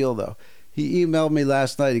here's the deal, though. He emailed me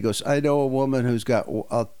last night. He goes, I know a woman who's got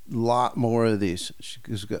a lot more of these. She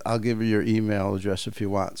goes, I'll give her your email address if you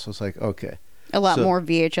want. So it's like, okay. A lot more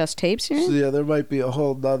VHS tapes here? So yeah, there might be a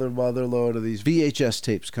whole nother mother load of these VHS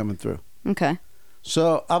tapes coming through. Okay.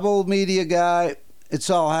 So I'm an old media guy. It's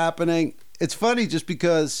all happening. It's funny just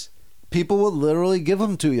because people will literally give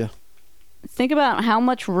them to you. Think about how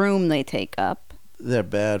much room they take up. They're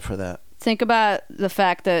bad for that. Think about the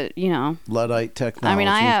fact that, Luddite technology. I mean,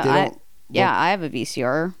 I have They don't I have a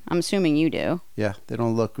VCR. I'm assuming you do. Yeah, they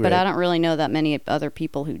don't look great. But I don't really know that many other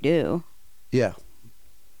people who do. Yeah.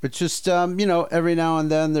 It's just, every now and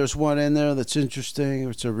then there's one in there that's interesting,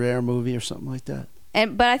 or it's a rare movie or something like that.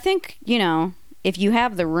 But I think, if you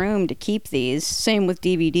have the room to keep these, same with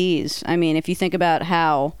DVDs. I mean, if you think about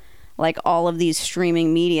how, like, all of these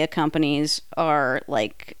streaming media companies are,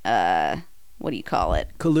 like, what do you call it?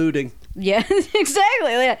 Colluding. Yeah,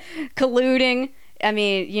 exactly. Yeah. Colluding. I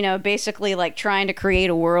mean, basically like trying to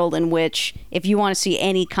create a world in which if you want to see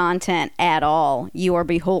any content at all, you are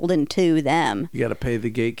beholden to them. You got to pay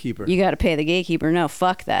the gatekeeper. You got to pay the gatekeeper. No,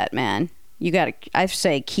 fuck that, man. You got to, I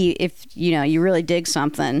say, if, you really dig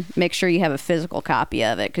something, make sure you have a physical copy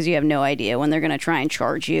of it because you have no idea when they're going to try and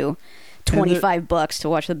charge you $25 to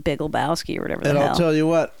watch The Big Lebowski or whatever the hell. And I'll tell you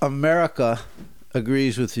what, America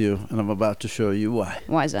agrees with you, and I'm about to show you why.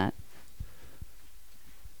 Why is that?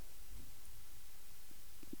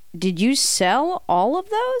 did you sell all of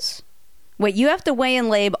those? Wait, you have to weigh and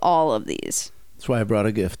lab all of these. That's why I brought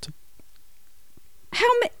a gift. How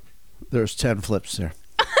many? There's 10 flips there.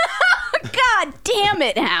 God damn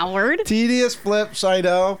it, Howard. Tedious flips, I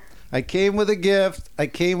know. I came with a gift. I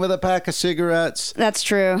came with a pack of cigarettes. That's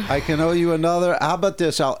true. I can owe you another. How about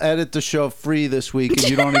this? I'll edit the show free this week, and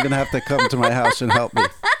you don't even have to come to my house and help me.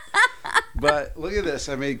 But look at this.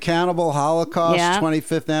 I mean, Cannibal Holocaust, Yeah.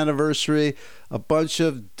 25th anniversary, a bunch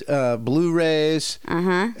of Blu-rays,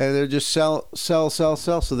 and they're just sell.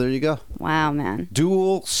 So there you go. Wow, man.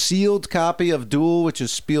 Duel, sealed copy of Duel, which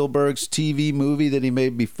is Spielberg's TV movie that he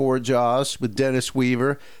made before Jaws with Dennis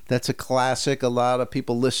Weaver. That's a classic. A lot of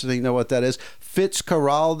people listening know what that is.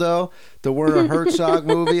 Fitzcarraldo, the Werner Herzog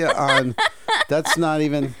movie on. That's not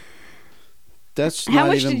even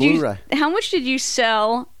Blu-ray. How much did you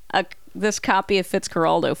sell this copy of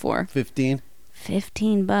Fitzcarraldo for? 15.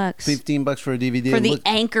 $15. $15 for a DVD. For And the look-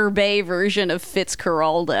 Anchor Bay version of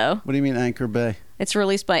Fitzcarraldo. What do you mean Anchor Bay? It's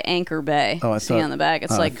released by Anchor Bay. Oh, I See thought on the back.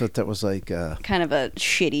 It's I like thought that was like. kind of a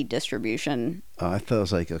shitty distribution. I thought it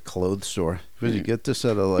was like a clothes store. Would you get this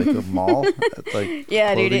at a mall? At, like,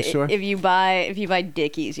 Yeah, dude. clothing store? If you buy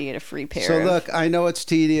Dickies, you get a free pair. So of- look, I know it's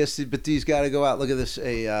tedious, but these got to go out. Look at this.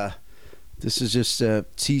 This is just a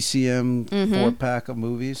TCM 4-pack of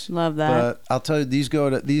movies. Love that. But I'll tell you, these go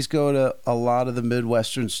to a lot of the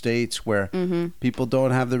Midwestern states where people don't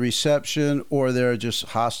have the reception or they're just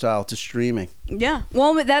hostile to streaming. Yeah.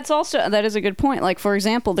 Well, that is a good point. Like, for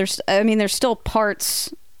example, there's still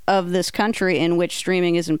parts of this country in which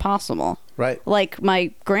streaming is impossible. Right. Like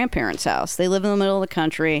my grandparents' house. They live in the middle of the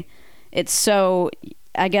country. It's so,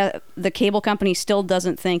 I guess the cable company still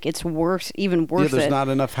doesn't think it's worth Yeah, it. there's not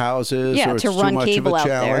enough houses. Yeah, or it's to run too much cable of a out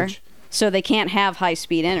there. challenge. So they can't have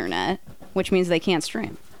high-speed internet, which means they can't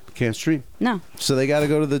stream. Can't stream. No. So they got to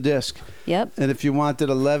go to the disc. Yep. And if you wanted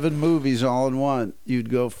 11 movies all in one, you'd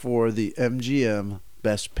go for the MGM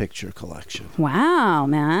Best Picture Collection. Wow,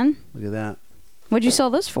 man. Look at that. What'd you sell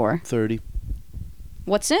this for? 30.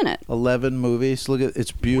 What's in it? 11 movies. Look at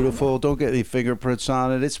it's beautiful. Don't get any fingerprints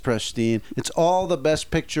on it. It's pristine. It's all the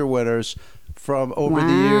Best Picture winners from over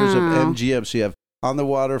the years of Wow. MGM. So you have On the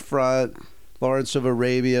Waterfront, Lawrence of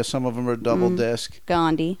Arabia. Some of them are double disc.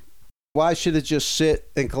 Gandhi. Why should it just sit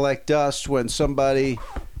and collect dust when somebody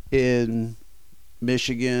in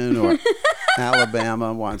Michigan or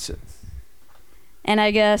Alabama wants it? And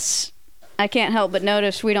I guess I can't help but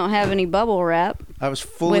notice we don't have any bubble wrap. I was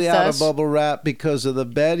fully With out us. of bubble wrap because of the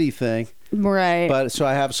Betty thing. Right. But so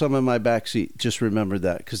I have some in my back seat. Just remembered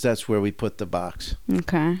that because that's where we put the box.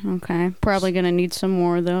 Okay. Probably gonna need some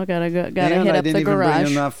more though. Gotta And hit I up didn't the even garage.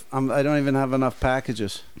 bring enough. I don't even have enough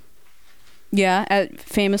packages. Yeah,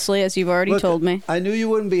 famously, as you've already Look, told me. I knew you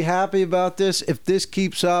wouldn't be happy about this. If this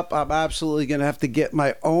keeps up, I'm absolutely going to have to get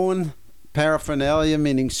my own paraphernalia,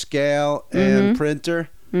 meaning scale and printer.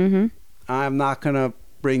 Mm-hmm. I'm not going to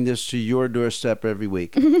bring this to your doorstep every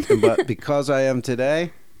week. But because I am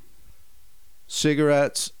today,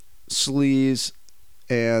 cigarettes, sleeves,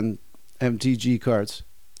 and MTG cards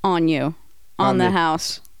On you. On On the me.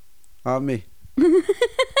 house. on me.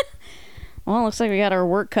 Well, looks like we got our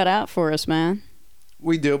work cut out for us, man.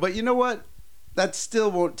 We do. But you know what? That still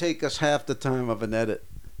won't take us half the time of an edit.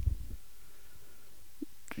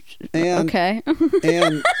 And Okay.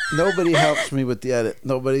 and nobody helps me with the edit.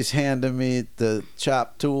 Nobody's handing me the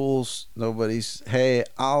chop tools. Nobody's, hey,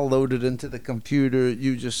 I'll load it into the computer.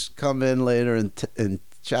 You just come in later and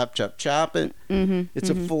chop it. It's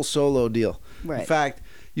a full solo deal. Right. In fact,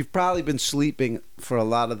 you've probably been sleeping for a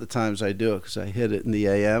lot of the times I do it because I hit it in the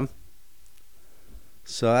AM.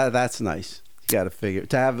 So that's nice. You got to figure.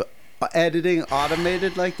 To have editing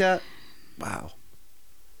automated like that, wow.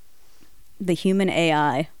 The human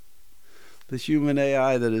AI. The human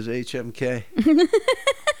AI that is HMK.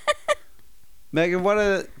 Megan, what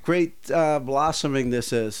a great blossoming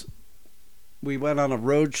this is. We went on a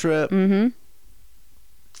road trip. Mm-hmm.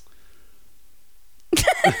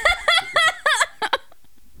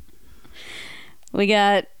 We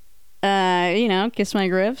got, Kiss My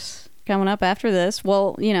Griffs coming up after this.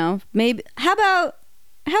 Well, maybe. How about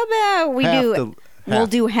we'll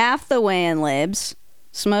do half the weigh-in libs,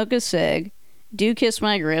 smoke a cig, do Kiss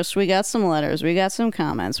My Griffs. We got some letters. We got some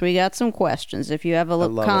comments. We got some questions. If you have a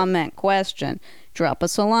love comment, question, drop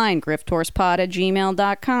us a line,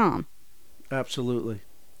 grifthorsepod@gmail.com. Absolutely.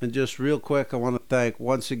 And just real quick, I want to thank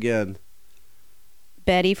once again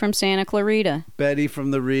Betty from Santa Clarita. Betty from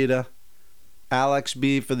the Rita, Alex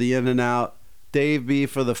B for the in and out, Dave B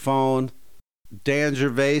for the phone, Dan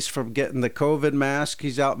Gervais from getting the COVID mask.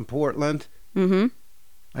 He's out in Portland. Mm-hmm.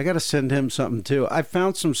 I got to send him something too. I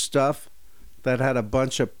found some stuff that had a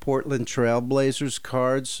bunch of Portland Trailblazers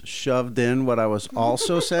cards shoved in what I was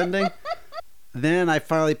also sending. Then I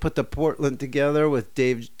finally put the Portland together with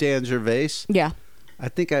Dan Gervais. Yeah. I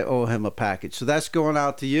think I owe him a package. So that's going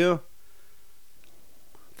out to you.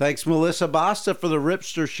 Thanks, Melissa Basta, for the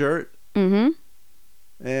Ripster shirt.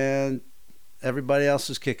 Mm-hmm. And everybody else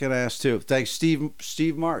is kicking ass, too. Thanks,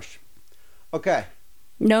 Steve Marsh. Okay.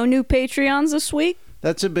 No new Patreons this week?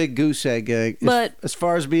 That's a big goose egg, gang. But as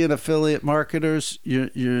far as being affiliate marketers, you're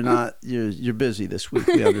not you're busy this week.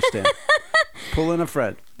 We understand. Pull in a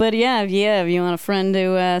friend. But yeah, if you want a friend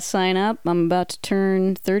to sign up, I'm about to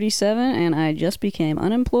turn 37, and I just became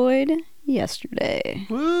unemployed yesterday.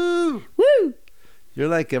 Woo! Woo! You're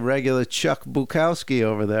like a regular Chuck Bukowski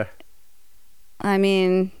over there. I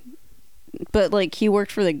mean, but like he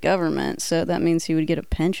worked for the government, so that means he would get a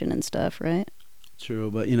pension and stuff, right? True,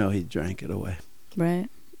 but you know he drank it away. Right.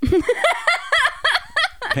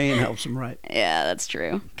 Pain helps him, right? Yeah, that's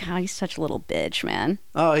true. God, he's such a little bitch, man.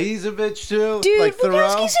 Oh, he's a bitch too? Dude, like Thoreau?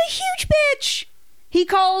 Bukowski's a huge bitch. He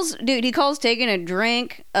calls taking a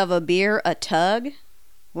drink of a beer a tug.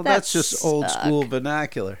 Well, That that's just old suck. school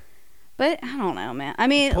vernacular. But I don't know, man. I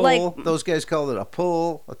mean, Pull, like those guys call it a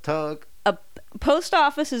pull, a tug. a Post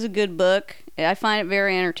Office is a good book. I find it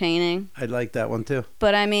very entertaining. I'd like that one too.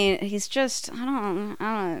 But I mean, he's just I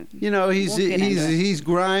don't. You know, he's We'll get into it. he's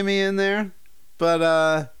grimy in there, but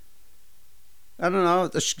I don't know.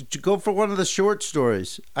 Go for one of the short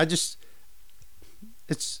stories. It's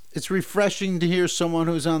refreshing to hear someone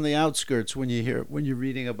who's on the outskirts when you're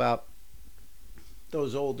reading about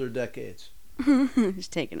those older decades. He's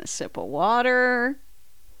taking a sip of water.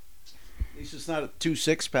 At least it's not 2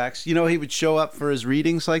 6-packs. You know, he would show up for his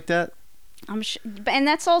readings like that. And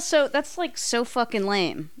that's like so fucking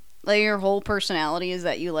lame. Like your whole personality is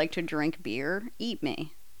that you like to drink beer. Eat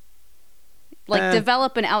me. Like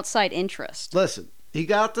develop an outside interest. Listen, he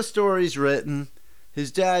got the stories written.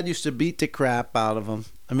 His dad used to beat the crap out of him.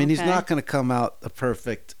 I mean, he's Okay. not going to come out a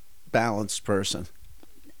perfect, balanced person.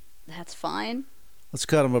 That's fine. Let's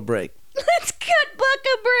cut him a break. Let's cut Buck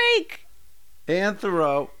a break. And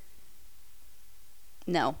Thoreau.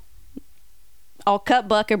 No. I'll cut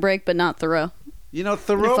Buck a break, but not Thoreau. You know,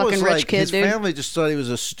 Thoreau fucking was rich like, kid, his dude. family just thought he was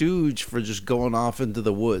a stooge for just going off into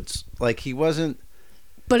the woods. Like, he wasn't,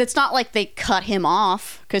 But it's not like they cut him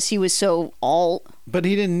off because he was so alt. but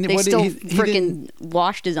he didn't, They what still he didn't, freaking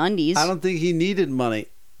washed his undies. I don't think he needed money.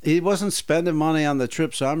 He wasn't spending money on the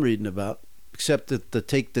trips I'm reading about, except to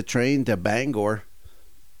take the train to Bangor.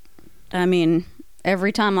 I mean,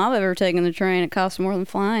 every time I've ever taken the train, it costs more than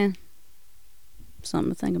flying.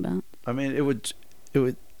 Something to think about. I mean, it would,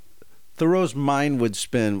 Thoreau's mind would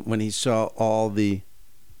spin when he saw all the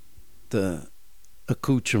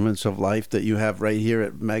accoutrements of life that you have right here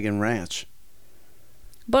at Megan Ranch.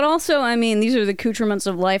 But also, I mean, these are the accoutrements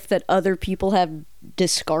of life that other people have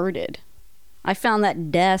discarded. I found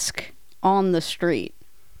that desk on the street.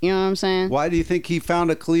 You know what I'm saying? Why do you think he found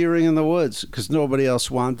a clearing in the woods? Because nobody else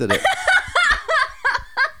wanted it.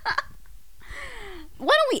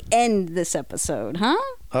 Why don't we end this episode, huh?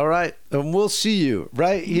 All right. And we'll see you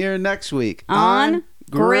right here next week On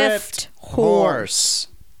Grift Horse.